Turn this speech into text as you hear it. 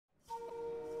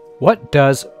What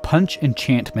does punch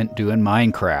enchantment do in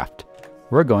Minecraft?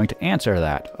 We're going to answer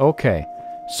that. Okay,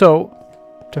 so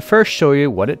to first show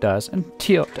you what it does and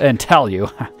tell you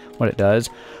what it does,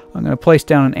 I'm going to place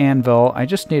down an anvil. I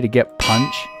just need to get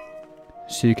punch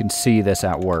so you can see this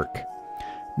at work.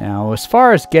 Now, as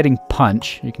far as getting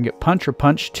punch, you can get punch or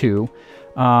punch 2.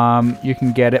 You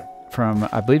can get it from,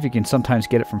 I believe you can sometimes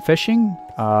get it from fishing.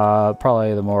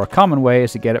 Probably the more common way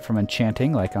is to get it from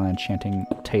enchanting, like on an enchanting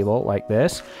table like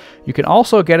this. You can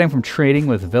also get it from trading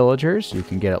with villagers. You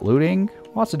can get it looting.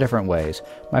 Lots of different ways.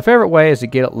 My favorite way is to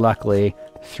get it luckily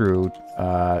through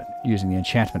using the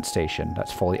enchantment station.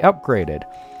 That's fully upgraded.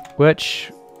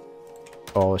 Which,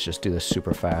 oh, let's just do this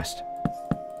super fast.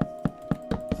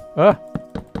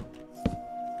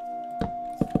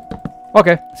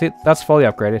 Okay, see, that's fully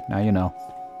upgraded. Now you know.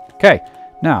 Okay,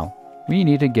 now we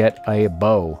need to get a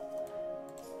bow.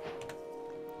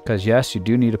 Because yes, you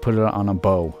do need to put it on a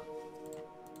bow.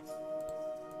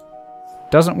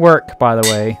 Doesn't work, by the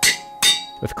way,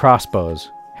 with crossbows.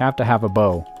 Have to have a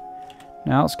bow.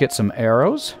 Now let's get some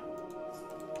arrows.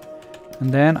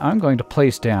 And then I'm going to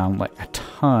place down like a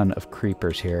ton of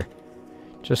creepers here.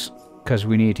 Just because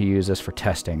we need to use this for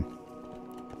testing.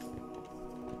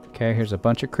 Okay, here's a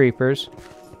bunch of creepers.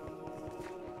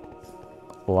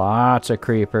 Lots of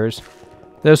creepers.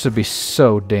 This would be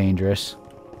so dangerous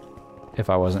if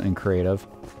I wasn't in creative.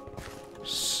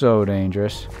 So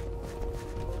dangerous.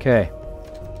 Okay.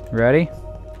 Ready?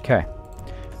 Okay.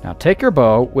 Now take your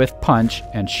bow with punch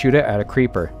and shoot it at a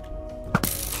creeper.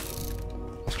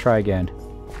 Let's try again.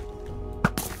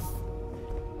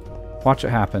 Watch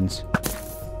what happens.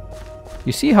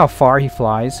 You see how far he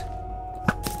flies?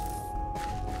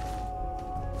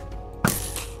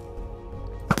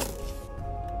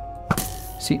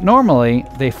 See, normally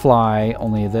they fly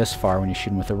only this far when you shoot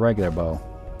them with a regular bow.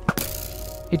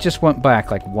 It just went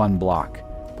back like 1 block.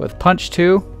 But with punch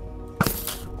 2,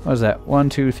 what is that? 1,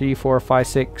 2, 3, 4, 5,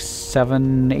 6,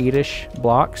 7, 8-ish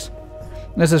blocks.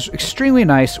 This is extremely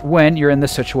nice when you're in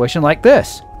this situation like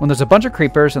this. When there's a bunch of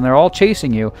creepers and they're all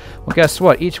chasing you, well, guess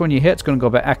what? Each one you hit is going to go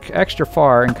back extra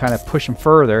far and kind of push them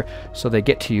further so they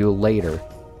get to you later.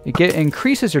 It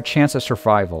increases your chance of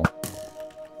survival.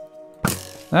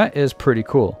 That is pretty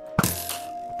cool.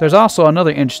 There's also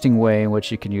another interesting way in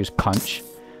which you can use punch.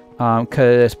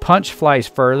 Because punch flies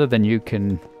further than you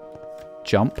can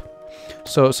jump.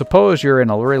 So suppose you're in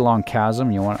a really long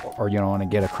chasm, you want to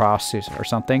get across or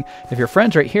something. If your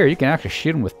friend's right here, you can actually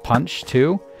shoot him with punch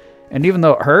too. And even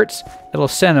though it hurts, it'll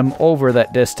send him over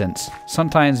that distance.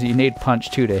 Sometimes you need punch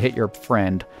too to hit your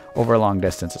friend over a long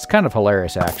distance. It's kind of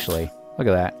hilarious actually. Look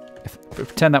at that.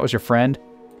 Pretend that was your friend.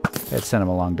 It'd send him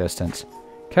a long distance.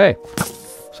 Okay.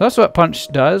 So that's what punch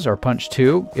does, or punch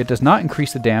 2. It does not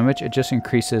increase the damage, it just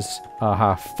increases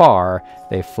how far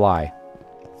they fly.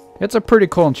 It's a pretty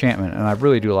cool enchantment, and I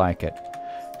really do like it.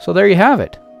 So there you have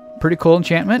it. Pretty cool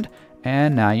enchantment,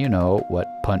 and now you know what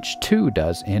punch 2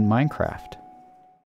 does in Minecraft.